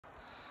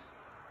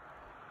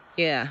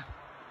Yeah,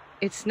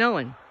 it's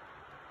snowing.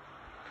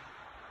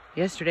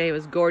 Yesterday it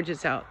was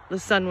gorgeous out. The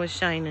sun was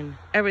shining.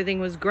 Everything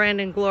was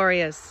grand and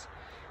glorious.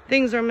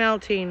 Things are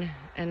melting.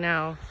 And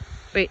now,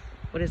 wait,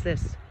 what is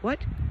this? What?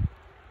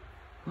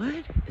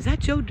 What? Is that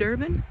Joe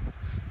Durbin?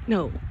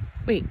 No,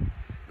 wait,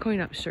 Coin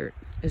Up shirt.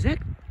 Is that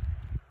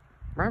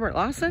Robert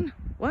Lawson?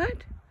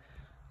 What?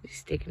 He's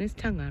sticking his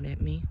tongue out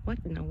at me. What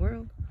in the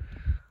world?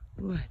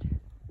 What?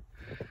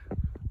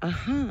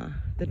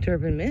 The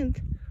Durbin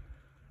Mint.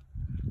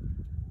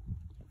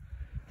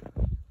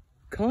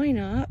 Coin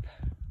Up.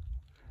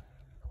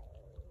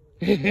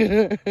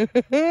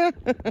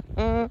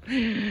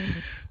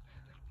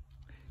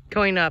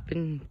 Coin Up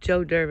and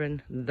Joe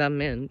Durbin, the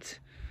Mint,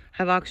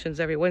 have auctions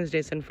every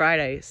Wednesdays and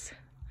Fridays.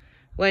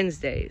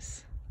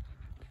 Wednesdays,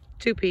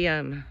 2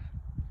 p.m.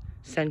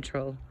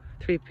 Central,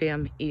 3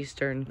 p.m.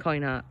 Eastern,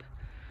 Coin Up.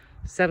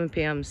 7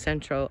 p.m.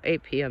 Central,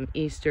 8 p.m.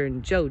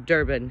 Eastern, Joe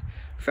Durbin.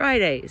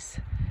 Fridays,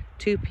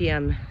 2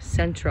 p.m.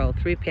 Central,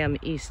 3 p.m.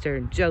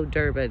 Eastern, Joe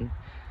Durbin.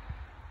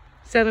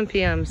 7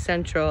 p.m.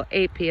 Central,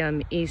 8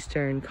 p.m.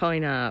 Eastern,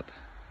 Coin Up.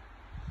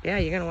 Yeah,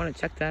 you're going to want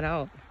to check that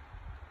out.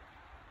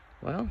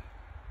 Well,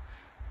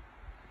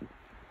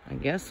 I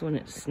guess when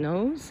it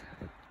snows,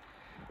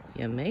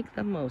 you make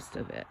the most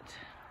of it.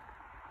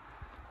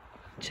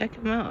 Check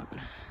him out.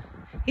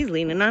 He's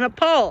leaning on a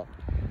pole.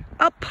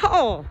 A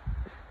pole!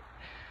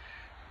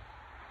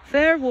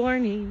 Fair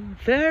warning,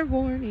 fair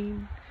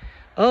warning.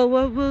 Oh,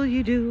 what will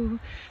you do?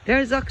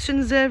 There's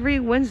auctions every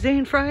Wednesday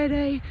and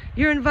Friday.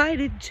 You're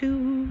invited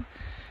to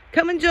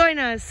come and join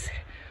us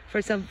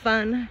for some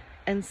fun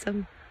and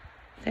some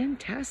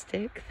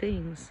fantastic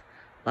things.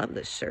 Love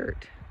the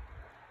shirt.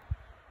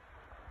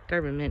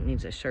 Durbin Mint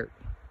needs a shirt.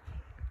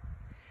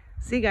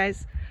 See you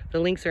guys. The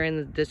links are in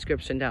the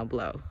description down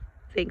below.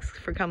 Thanks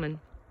for coming.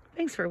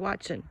 Thanks for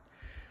watching.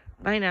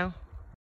 Bye now.